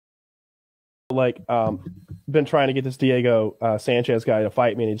like been trying to get this Diego Sanchez guy to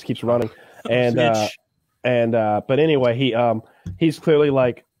fight me, and he just keeps running. And but anyway, he's clearly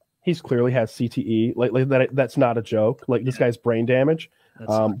has CTE. Like that. That's not a joke. Like this guy's brain damage,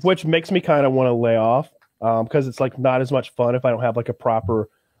 which makes me kind of want to lay off because it's like not as much fun if I don't have like a proper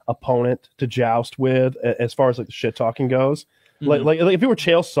opponent to joust with as far as like the shit talking goes. Like if it were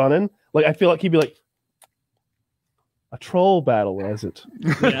Chael Sonnen, like I feel like he'd be like, a troll battle, is it?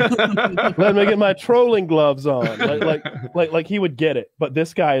 Yeah. Let me get my trolling gloves on. Like he would get it. But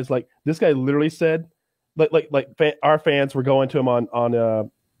this guy literally said, our fans were going to him on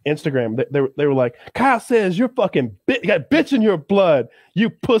Instagram. They were like, Kyle says you're fucking you got bitch in your blood, you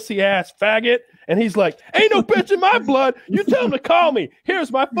pussy ass faggot. And he's like, ain't no bitch in my blood. You tell him to call me.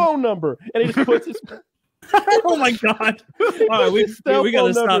 Here's my phone number. And he just puts his. Oh my god! All right, we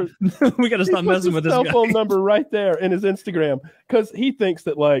gotta stop. We gotta stop messing with this cell phone number right there in his Instagram because he thinks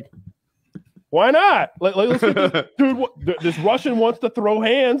that like, why not? Let's get this dude. This Russian wants to throw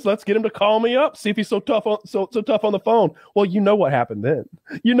hands. Let's get him to call me up. See if he's so tough on the phone. Well, you know what happened then.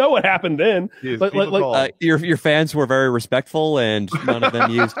 Your fans were very respectful, and none of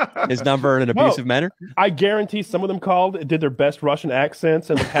them used his number in an abusive manner. I guarantee some of them called, did their best Russian accents,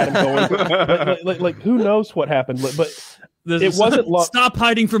 and had him going. like who knows what happened? But it wasn't long. Stop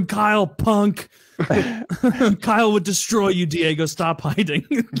hiding from Kyle, punk. Kyle would destroy you, Diego. Stop hiding.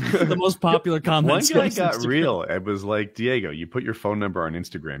 The most popular comment. One guy got real. It was like, Diego, you put your phone number on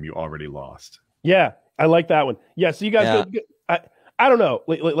Instagram, you already lost. Yeah, I like that one. Yeah, so you guys go, I don't know.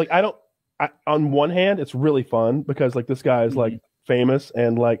 On one hand, it's really fun because like this guy is like famous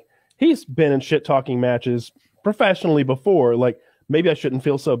and like he's been in shit talking matches professionally before. Like maybe I shouldn't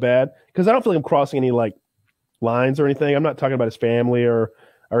feel so bad because I don't feel like I'm crossing any like lines or anything. I'm not talking about his family or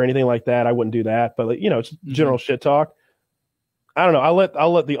anything like that. I wouldn't do that, but like, you know, it's general shit talk. I don't know.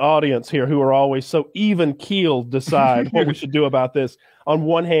 I'll let the audience here, who are always so even keeled, decide what we should do about this. On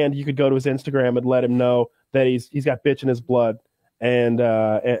one hand, you could go to his Instagram and let him know that he's got bitch in his blood, and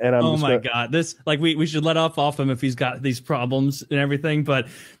I'm god, this like we should let off him if he's got these problems and everything. But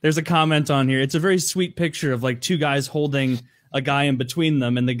there's a comment on here. It's a very sweet picture of like two guys holding a guy in between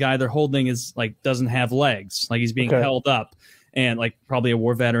them, and the guy they're holding is like doesn't have legs, like he's being held up. And like probably a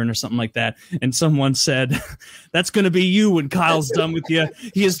war veteran or something like that. And someone said, that's going to be you when Kyle's done with you.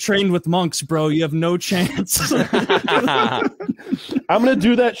 He is trained with monks, bro. You have no chance. I'm going to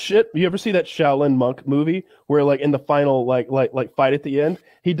do that shit. You ever see that Shaolin monk movie where like in the final like fight at the end,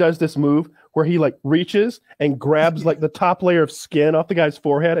 he does this move where he like reaches and grabs like the top layer of skin off the guy's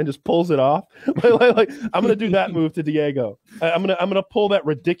forehead and just pulls it off. like I'm gonna do that move to Diego. I'm gonna pull that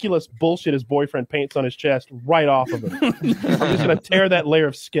ridiculous bullshit his boyfriend paints on his chest right off of him. I'm just gonna tear that layer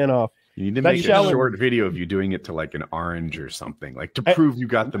of skin off. You need to make a short video of you doing it to like an orange or something, like to prove you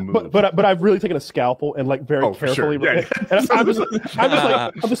got the move. But I've really taken a scalpel and like very carefully. Sure. Yeah. And I'm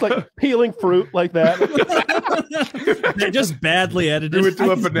just like peeling fruit like that. They're just badly edited. Do it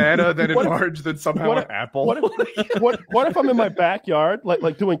to a banana, then an orange, then somehow an apple. What if I'm in my backyard,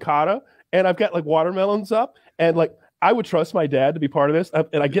 like doing kata, and I've got like watermelons up, and like I would trust my dad to be part of this,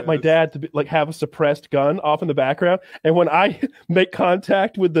 and I get my dad to be, like have a suppressed gun off in the background, and when I make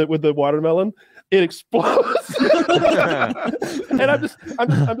contact with the watermelon, it explodes. And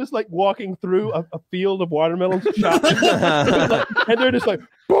I'm just like walking through a field of watermelons, and they're just like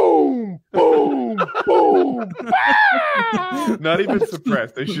boom, boom, boom. Not even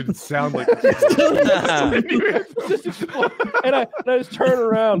suppressed. They should sound like. And I just turn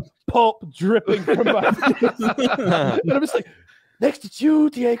around, pulp dripping from my face. And I'm just like, next it's you,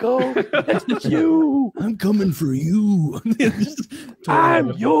 Diego. Next it's you. I'm coming for you.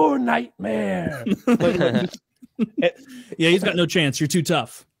 I'm your nightmare. Yeah, he's got no chance. You're too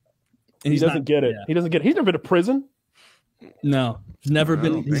tough. And he doesn't get it. Yeah. He doesn't get it. He's never been to prison. No, he's never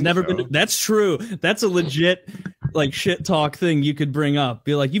been. He's never been. That's true. That's a legit like shit talk thing you could bring up.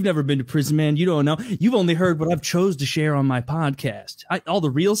 Be like, you've never been to prison, man. You don't know. You've only heard what I've chose to share on my podcast. All the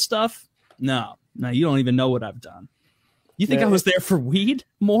real stuff. No, you don't even know what I've done. You think I was there for weed,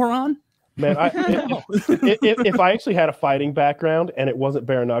 moron? Man, if I actually had a fighting background and it wasn't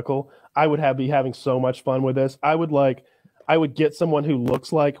bare knuckle, I would be having so much fun with this. I would get someone who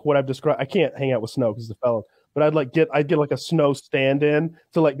looks like what I've described. I can't hang out with Snow because he's a felon, but I'd get like a Snow stand-in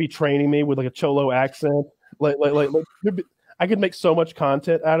to like be training me with like a Cholo accent. Like I could make so much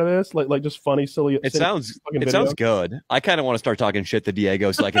content out of this, like just funny, silly. It sounds good. I kind of want to start talking shit to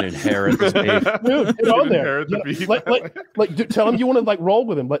Diego so I can inherit this beef. Dude, get on there. Dude, tell him you want to like roll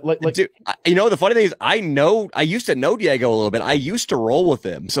with him. Dude, you know the funny thing is, I used to know Diego a little bit. I used to roll with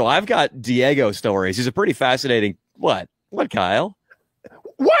him, so I've got Diego stories. He's a pretty fascinating. What, Kyle?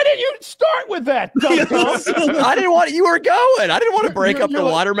 Why didn't you start with that? I didn't want you were going. I didn't want to break up the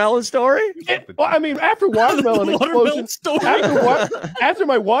watermelon story. Well, I mean, after watermelon explosion, after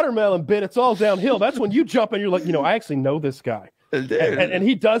my watermelon bit, it's all downhill. That's when you jump and you're like, I actually know this guy, and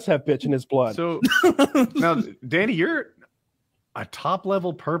he does have bitch in his blood. So now, Danny, you're a top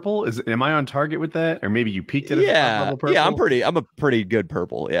level purple. Am I on target with that, or maybe you peaked at a top level purple? Yeah, I'm a pretty good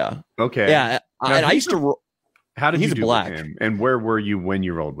purple. Yeah. Okay. Yeah, and I used to. How did you do black. with him, and where were you when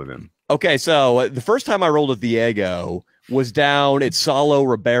you rolled with him? Okay, so the first time I rolled with Diego was down at Saulo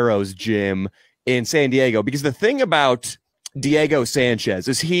Ribeiro's gym in San Diego, because the thing about Diego Sanchez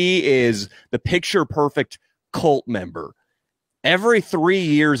is he is the picture perfect cult member. Every 3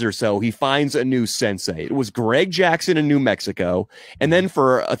 years or so, he finds a new sensei. It was Greg Jackson in New Mexico. And then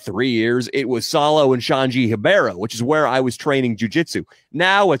for 3 years, it was Saulo and Shanji Ribeiro, which is where I was training jiu-jitsu.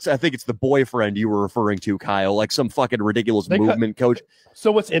 Now I think it's the boyfriend you were referring to, Kyle, like some fucking ridiculous movement coach.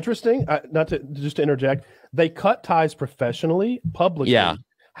 So what's interesting, just to interject, they cut ties professionally, publicly. Yeah.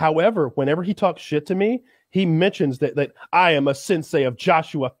 However, whenever he talks shit to me, he mentions that I am a sensei of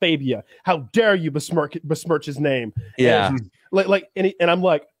Joshua Fabia. How dare you besmirch his name? Yeah. And I'm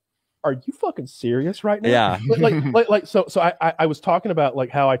like, are you fucking serious right now? Yeah. So I was talking about like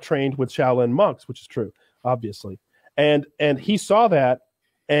how I trained with Shaolin monks, which is true, obviously. And he saw that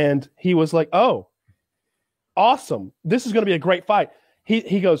and he was like, oh, awesome. This is going to be a great fight.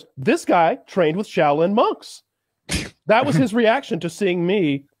 He goes, this guy trained with Shaolin monks. That was his reaction to seeing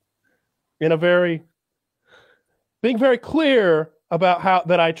me in being very clear about how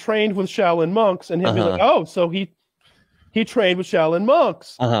that I trained with Shaolin monks, and him being like, oh, so he trained with Shaolin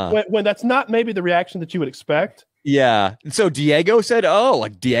monks, when that's not maybe the reaction that you would expect. Yeah. So Diego said, oh,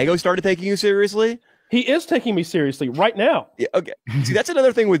 like Diego started taking you seriously? He is taking me seriously right now. Yeah, okay. See, that's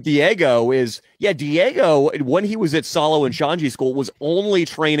another thing with Diego is, Diego, when he was at Saulo and Shanji school, was only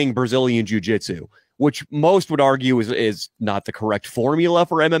training Brazilian Jiu-Jitsu, which most would argue is not the correct formula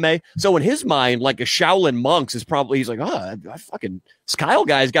for MMA. So in his mind, like a Shaolin monks is probably, he's like, oh, I fucking, this Kyle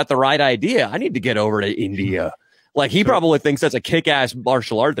guy's got the right idea. I need to get over to India. Like, he probably thinks that's a kick-ass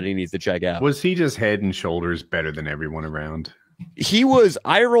martial art that he needs to check out. Was he just head and shoulders better than everyone around?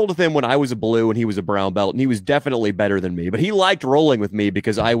 I rolled with him when I was a blue and he was a brown belt, and he was definitely better than me, but he liked rolling with me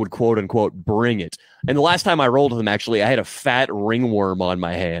because I would quote unquote bring it. And the last time I rolled with him, actually, I had a fat ringworm on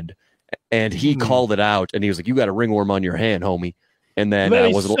my hand, and he called it out, and he was like, you got a ringworm on your hand, homie. And then I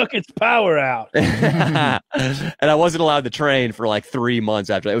wasn't suck its power out. And I wasn't allowed to train for like 3 months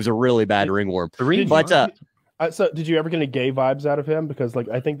after that. It was a really bad ringworm. So did you ever get any gay vibes out of him? Because like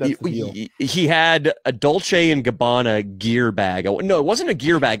I think that's the deal. He had a Dolce & Gabbana gear bag. No, it wasn't a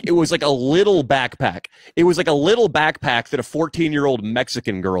gear bag. It was like a little backpack. It was like a little backpack that a 14-year-old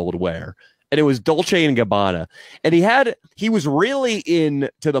Mexican girl would wear. And it was Dolce & Gabbana. And he was really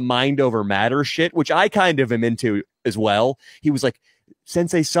into the mind over matter shit, which I kind of am into as well. He was like,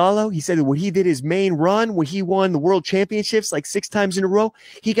 Sensei Saulo, he said when he did his main run, when he won the world championships like 6 times in a row,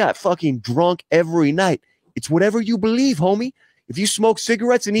 he got fucking drunk every night. It's whatever you believe, homie. If you smoke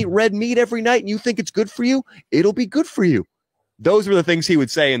cigarettes and eat red meat every night and you think it's good for you, it'll be good for you. Those were the things he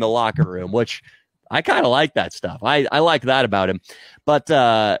would say in the locker room, which I kind of like that stuff. I like that about him. But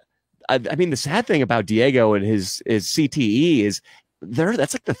I mean, the sad thing about Diego and his CTE is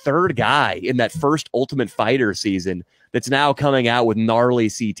that's like the 3rd guy in that first Ultimate Fighter season that's now coming out with gnarly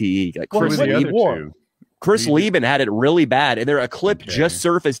CTE. Like Chris Lieben had it really bad, and a clip just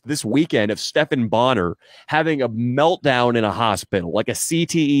surfaced this weekend of Stephan Bonner having a meltdown in a hospital, like a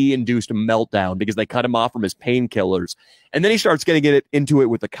CTE-induced meltdown because they cut him off from his painkillers. And then he starts getting into it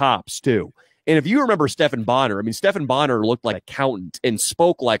with the cops, too. And if you remember Stephan Bonner, I mean, Stephan Bonner looked like an accountant and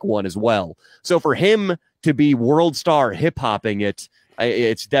spoke like one as well. So for him to be world star hip-hopping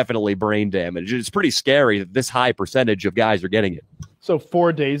it's definitely brain damage. It's pretty scary that this high percentage of guys are getting it. So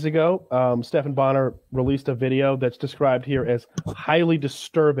 4 days ago, Stephan Bonner released a video that's described here as highly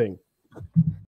disturbing.